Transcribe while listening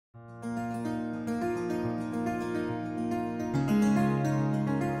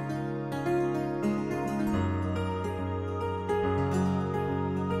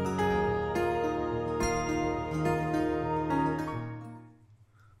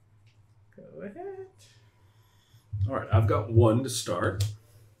All right, I've got one to start.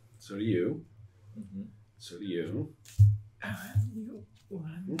 So do you. Mm-hmm. So do you. You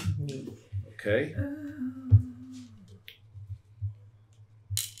want me. Okay.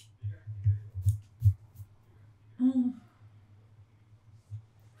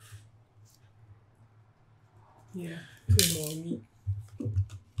 Yeah, 2 more meat.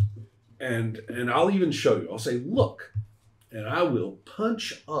 And I'll even show you. I'll say, look, and I will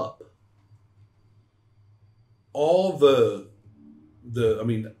punch up all the I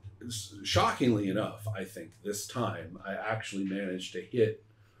mean, shockingly enough, I think this time I actually managed to hit,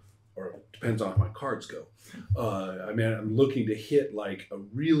 or it depends on how my cards go. I mean, I'm looking to hit like a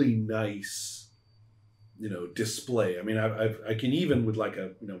really nice, display. I mean, I can even with like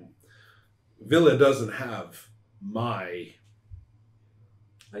a, Villa doesn't have my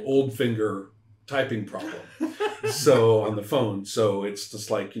old finger typing problem. So on the phone, so it's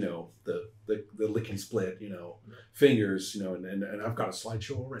just like, the lickety split, fingers, and I've got a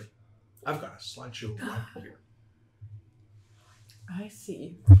slideshow already. I've got a slideshow right here. I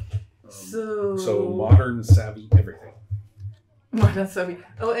see. So modern, savvy, everything. Modern savvy.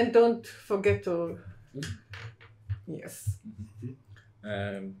 Oh, and don't forget to... Yes.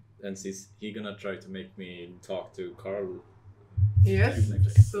 And since he gonna try to make me talk to Carl. Yes.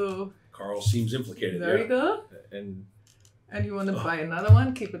 So Carl seems implicated. there you go. And you want to buy another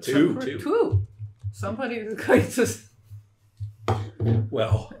one? Keep it separate. Two. Somebody is going to...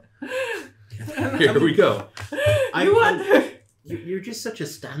 Well, here we go. You're just such a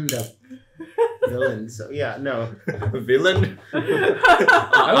stand-up villain. So yeah, no. Villain?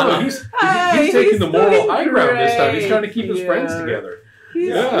 I don't know. He's taking the moral high ground this time. He's trying to keep his friends together.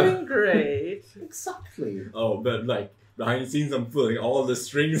 He's doing great. Exactly. Oh, but like behind the scenes, I'm pulling all the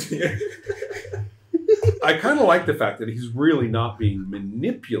strings here. I kind of like the fact that he's really not being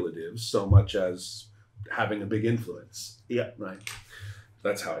manipulative so much as having a big influence. Yeah. Right.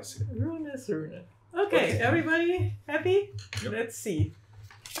 That's how I see it. Rune is Rune. Okay, everybody happy? Yep. Let's see.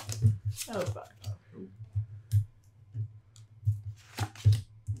 Oh, fuck.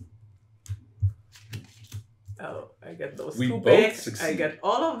 Oh, I get those We 2 both back. succeed. I get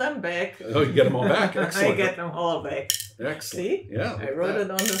all of them back. Oh, you get them all back? Excellent. I get them all back. Excellent. See? Yeah. I wrote it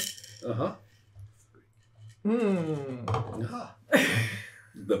on the... Uh-huh. Ah.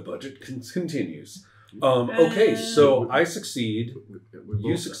 The budget continues. Okay, so I succeed,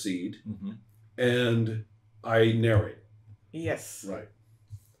 you succeed, and I narrate. Yes. Right.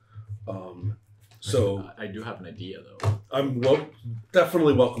 So I do have an idea though. I'm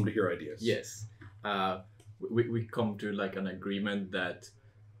definitely welcome to hear ideas. Yes. We come to like an agreement that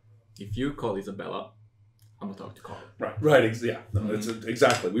if you call Isabella, I'm gonna talk to Carl. Right. Yeah. No, it's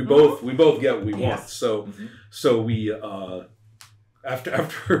exactly. We both get what we want. So so we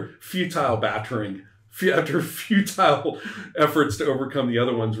after futile battering, after futile efforts to overcome the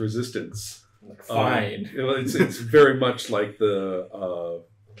other one's resistance. Fine. It's very much like the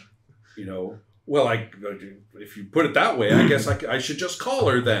well, if you put it that way, I guess I should just call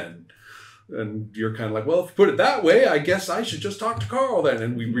her then. And you're kind of like, well, if you put it that way, I guess I should just talk to Carl then.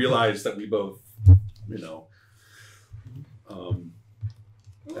 And we realize that we both,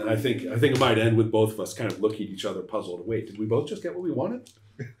 and I think it might end with both of us kind of looking at each other puzzled. Wait, did we both just get what we wanted?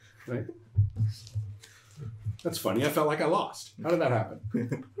 Right? That's funny. I felt like I lost. How did that happen?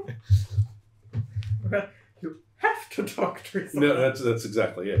 Well, you have to talk to each other. No, that's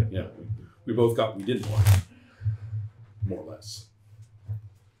exactly it. Yeah, we both got what we didn't want, more or less.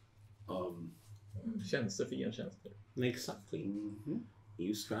 Tjänster för en tjänster. Exactly.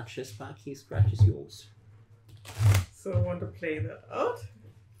 You scratch his back, he scratches yours. So I want to play that out?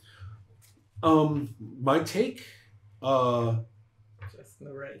 My take, Just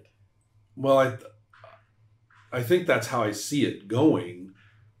narrate. well, I think that's how I see it going.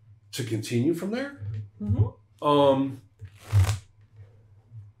 To continue from there.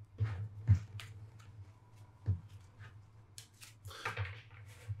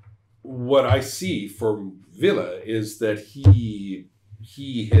 What I see from Villa is that he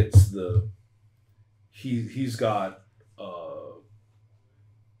hits he's got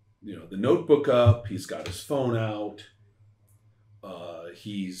the notebook up, he's got his phone out,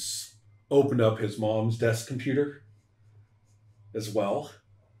 he's opened up his mom's desk computer as well,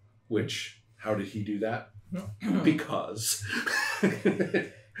 which how did he do that? Because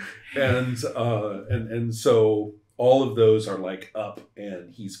and so all of those are like up,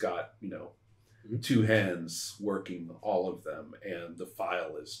 and he's got, 2 hands working all of them, and the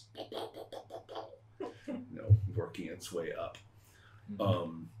file is, working its way up.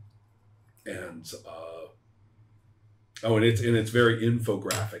 And it's very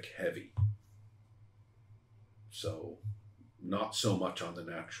infographic heavy. So not so much on the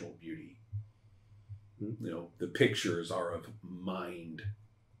natural beauty. The pictures are of mined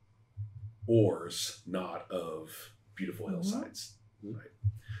ores, not of beautiful hillsides. Right.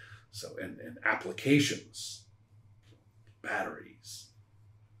 So, and applications, batteries,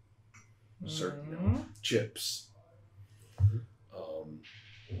 certain chips.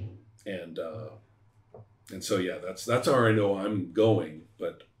 And so, yeah, that's where I know I'm going,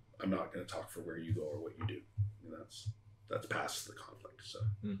 but I'm not going to talk for where you go or what you do. And that's past the conflict. So,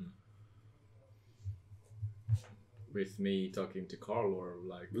 with me talking to Carl, or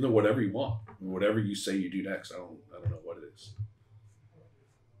like whatever you want, whatever you say you do next. I don't know what it is.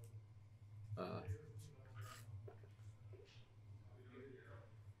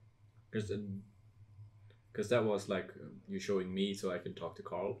 Because that was like you showing me, so I can talk to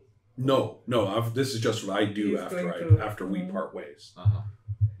Carl. No. This is just what I do after we part ways.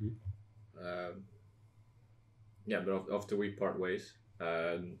 Yeah, but after we part ways,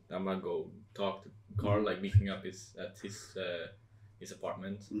 I'm gonna go talk to Carl, like meeting up at his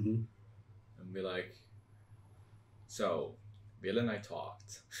apartment, and be like, so Bill and I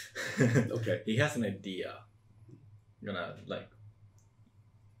talked. Okay. He has an idea. I'm gonna like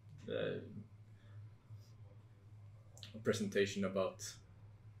a presentation about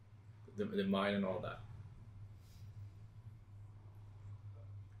the mine and all that.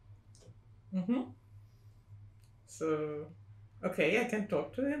 So, okay, I can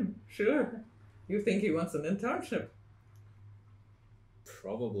talk to him. Sure. You think he wants an internship?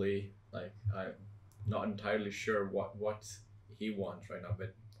 Probably. Like, I'm not entirely sure what he wants right now,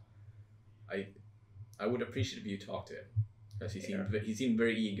 but I would appreciate if you talk to him, because he seemed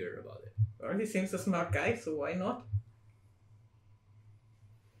very eager about it. Well, he seems a smart guy, so why not?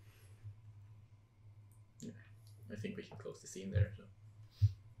 Yeah, I think we can close the scene there. So.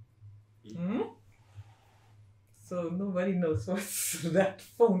 So nobody knows what that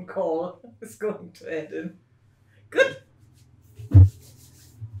phone call is going to end in. Good.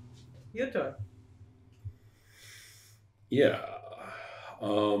 Your turn. Yeah.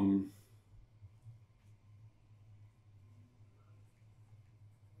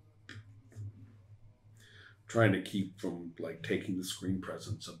 Trying to keep from like taking the screen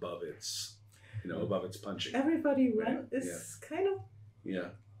presence above its punching. Everybody is kind of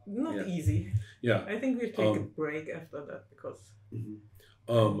not easy. Yeah. I think we take a break after that because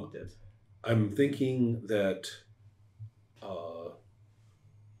I'm thinking that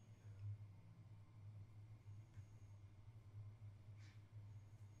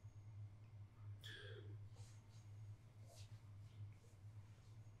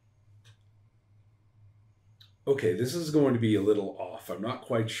okay, this is going to be a little off. I'm not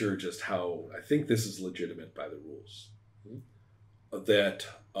quite sure just how. I think this is legitimate by the rules. That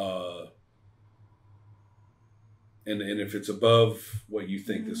and if it's above what you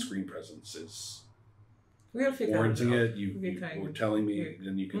think the screen presence is warranting it, you were telling me,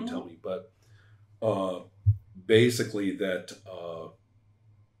 then you can tell me. But basically that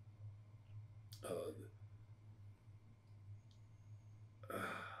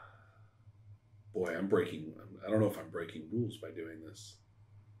boy, I don't know if I'm breaking rules by doing this.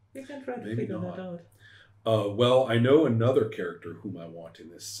 You can try to figure that out. Well, I know another character whom I want in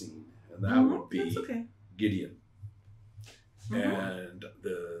this scene, and that would be Gideon. And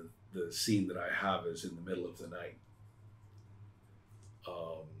the scene that I have is in the middle of the night,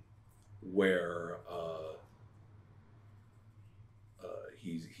 where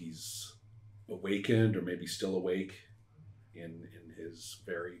he's awakened, or maybe still awake, in his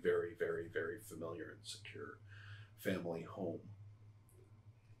very, very, very, very familiar and secure family home.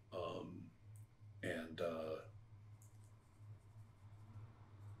 And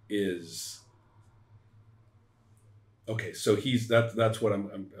is okay. So that's what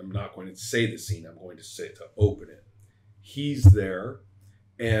I'm not going to say the scene. I'm going to say to open it. He's there,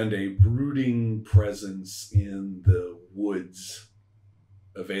 and a brooding presence in the woods,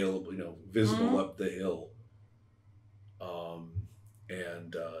 available, visible up the hill,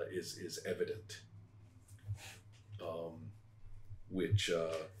 and is evident. Which.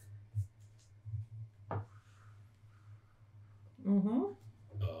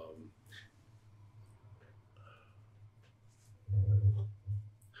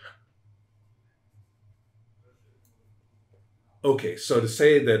 Okay, so to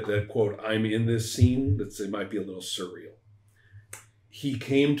say that quote, I'm in this scene, it might be a little surreal. He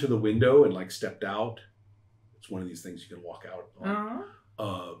came to the window and like stepped out. It's one of these things you can walk out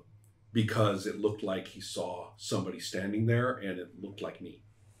on. Because it looked like he saw somebody standing there, and it looked like me.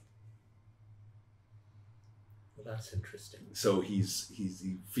 Well, that's interesting. So he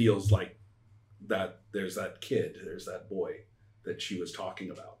feels like that there's that kid, there's that boy that she was talking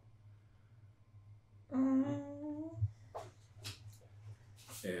about.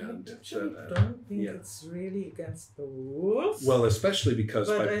 And I actually don't think yeah. it's really against the rules. Well, especially because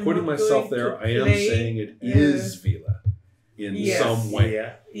But by I'm putting not myself going there, to I am play, saying it is Vila in Yes. some way.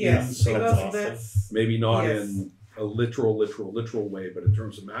 Yeah. yes, so because awesome. that's Maybe not Yes. in a literal way, but in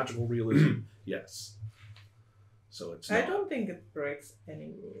terms of magical realism, yes. So it's not. I don't think it breaks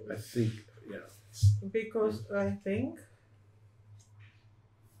any rules. I think, yeah. Because I think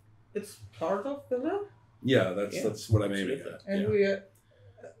it's part of Villa, Yeah, Yeah, that's what I'm aiming absolutely. at. and Yeah. we are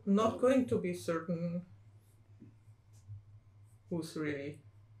not going to be certain who's really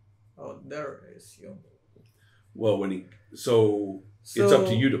out there, I assume. Well, it's up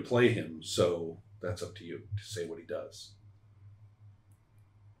to you to play him, so that's up to you to say what he does.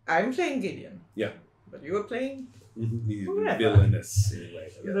 I'm playing Gideon. Yeah. But you are playing He's Whoever. villainous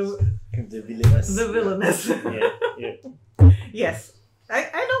anyway. Yes. the villainous. villainous. Yeah. Yes.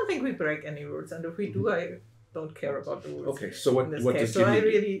 I don't think we break any rules, and if we do, I don't care about the rules. Okay, so what in this what case. does So I Gideon do?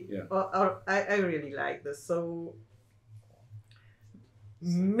 really, Yeah. I really like this. So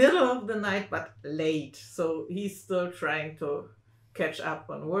middle of the night, but late. So he's still trying to catch up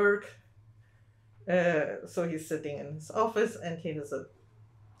on work. So he's sitting in his office, and he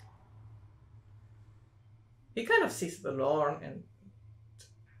kind of sees the lawn and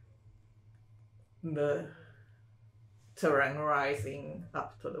the terrain rising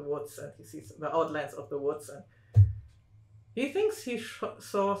up to the woods, and he sees the outlines of the woods, and he thinks he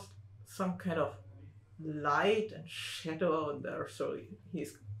saw some kind of light and shadow out there. So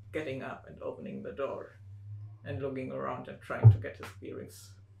he's getting up and opening the door and looking around and trying to get his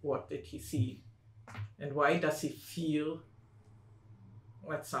bearings. What did he see? And why does he feel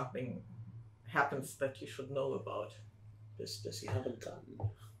that something happens that he should know about? Does he have a gun?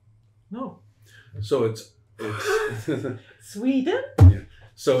 No. So it's Sweden?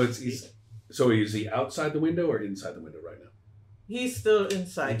 so is he outside the window or inside the window right now? He's still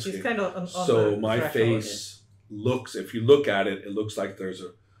inside. Okay. He's kind of on So the my threshold. face looks, if you look at it, it looks like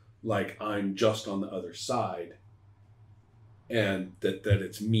I'm just on the other side, and that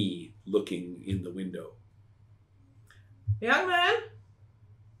it's me looking in the window. Young man,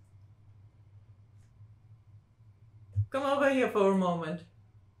 come over here for a moment.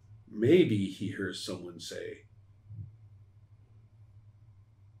 Maybe he hears someone say,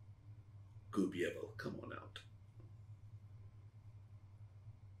 Gubievel, come on out.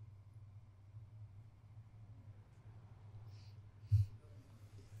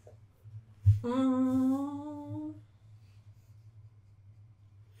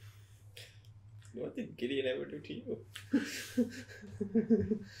 What did Gideon ever do to you?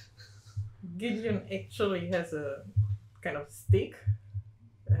 Gideon actually has a kind of stick,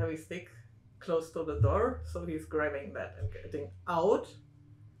 a heavy stick, close to the door. So he's grabbing that and getting out,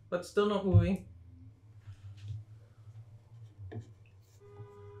 but still not moving.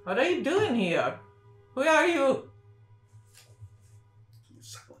 What are you doing here? Who are you?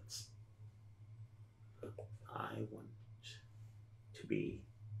 Silence. I want to be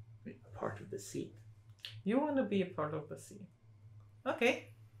a part of the sea. You want to be a part of the sea. Okay.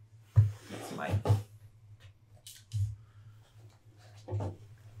 That's mine. You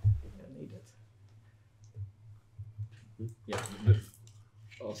need it. Yeah.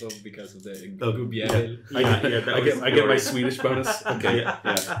 Also because of the Oh, Gubiel. I get my Swedish bonus. Okay,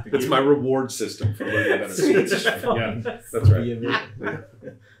 yeah. It's my reward system for learning better Swedish. Swedish Yeah, that's right.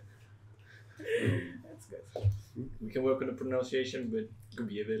 That's good. We can work on the pronunciation, but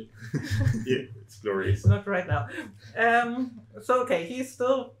Gubiel. Yeah, it's glorious. Not right now. So okay,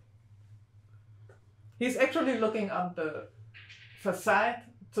 he's actually looking at the facade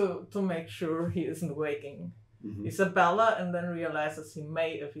to make sure he isn't waking Mhm. Isabella, and then realizes he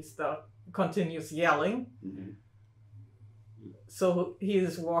may if he continues yelling. Mhm. So he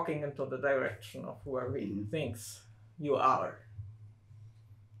is walking into the direction of where he Mhm. thinks you are.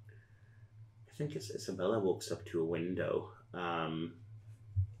 I think as Isabella walks up to a window,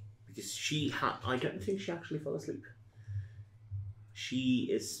 because I don't think she actually fell asleep. She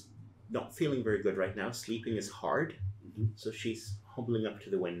is not feeling very good right now. Sleeping is hard. Mhm. So she's hobbling up to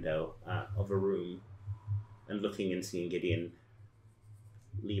the window of a room and looking and seeing Gideon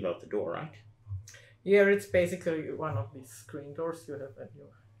leave out the door, right? Yeah, it's basically one of these screen doors you have at your.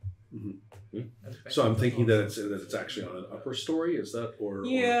 Mhm. at the back So I'm of the thinking house. that it's actually on an upper story. Is that or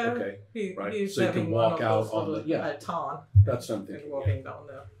Yeah. okay? Right, He's so you can having walk one of out those on the- little yeah. altan That's what I'm and thinking. walking down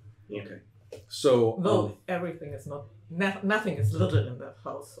there. Yeah. Okay. So Though everything is nothing is little in that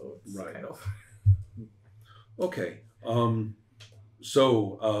house, so it's Right. kind of. okay.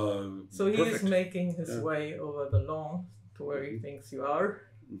 So So he's perfect. making his Yeah. way over the lawn to where he thinks you are.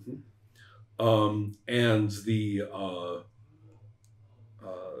 And the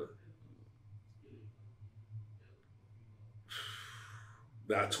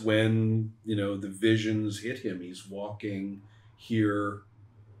that's when the visions hit him. He's walking here,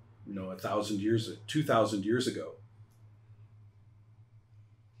 2,000 years ago,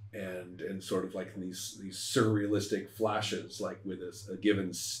 and sort of like in these surrealistic flashes, like with a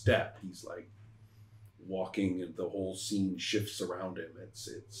given step, he's like walking, and the whole scene shifts around him. It's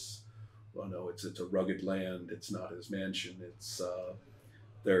a rugged land. It's not his mansion.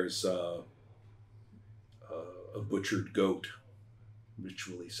 There's a butchered goat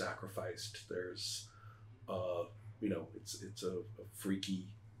ritually sacrificed. There's it's a freaky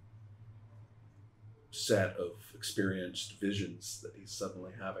set of experienced visions that he's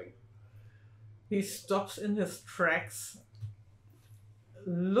suddenly having. He stops in his tracks,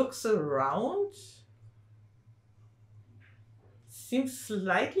 looks around, seems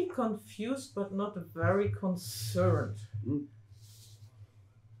slightly confused but not very concerned. Mm.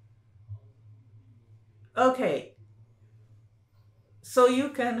 Okay, so you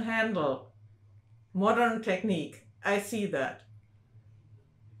can handle modern technique. I see that.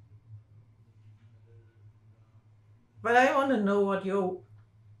 But I want to know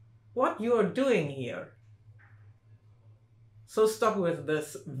what you're doing here. So stop with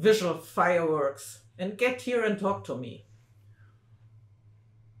this visual fireworks and get here and talk to me.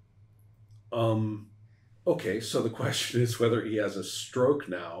 Okay, so the question is whether he has a stroke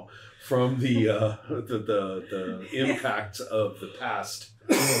now from the impact of the past,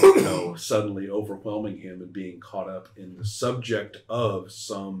 suddenly overwhelming him and being caught up in the subject of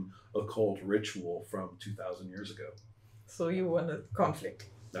some occult ritual from 2,000 years ago. So you want a conflict.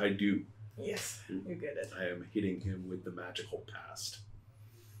 I do. Yes, you get it. I am hitting him with the magical past,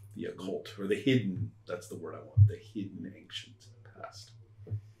 the occult, or the hidden. That's the word I want. The hidden ancient past.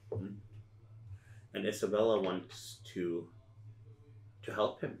 Mm-hmm. And Isabella wants to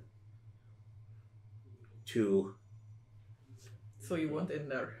help him. So you want in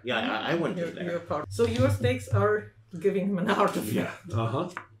there. Yeah, I want in there. Your part. So your stakes are giving him an artifact. Yeah.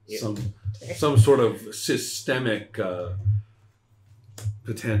 Yeah. Some sort of systemic,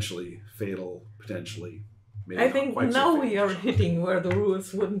 potentially fatal, potentially. Maybe I not think quite so now fatal. we are hitting where the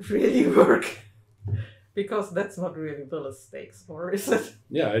rules wouldn't really work. Because that's not really Villa's stakes, or is it?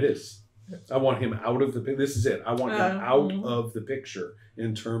 Yeah, it is. I want him out of the. This is it. I want him out of the picture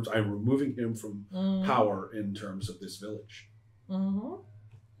in terms. I'm removing him from power in terms of this village. Mm-hmm.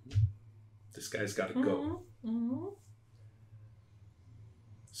 This guy's got to go. Mm-hmm.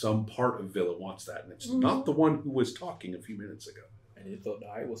 Some part of Villa wants that, and it's not the one who was talking a few minutes ago. And you thought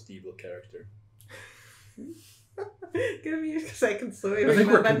I was the evil character. Give me a second so I I think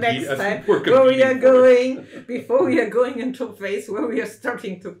we're remember next I time think we're where we are competing for it. going, before we are going into a phase where we are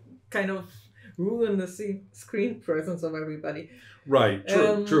starting to kind of ruin the screen presence of everybody. Right,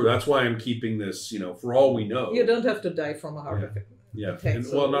 true. That's why I'm keeping this, for all we know. You don't have to die from a heart attack. Yeah, attack, and,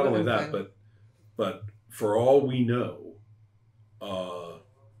 so well, not we're only that, fine. but for all we know,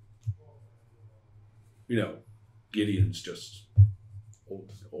 Gideon's just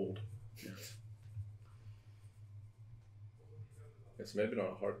old. Yeah. It's maybe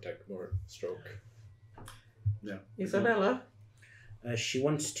not a heart attack, more stroke. Yeah. Isabella? She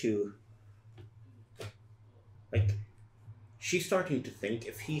wants to. She's starting to think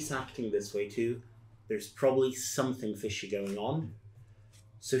if he's acting this way too, there's probably something fishy going on.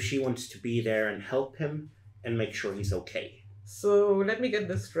 So she wants to be there and help him and make sure he's okay. So let me get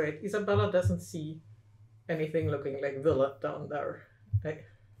this straight. Isabella doesn't see anything looking like Villa down there.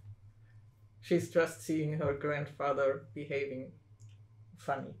 She's just seeing her grandfather behaving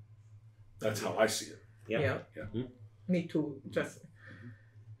funny. That's how I see it. Yeah. Yeah. Me too. Just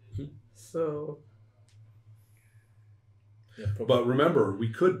so. Yeah, But remember, we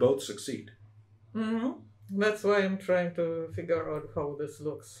could both succeed. That's why I'm trying to figure out how this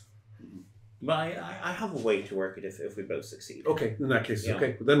looks. But I have a way to work it if we both succeed. Okay, in that case, Yeah.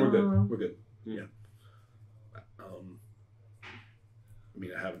 okay, then we're good. We're good. Mm. Yeah.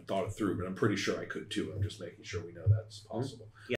 I haven't thought it through, but I'm pretty sure I could too. I'm just making sure we know that's possible.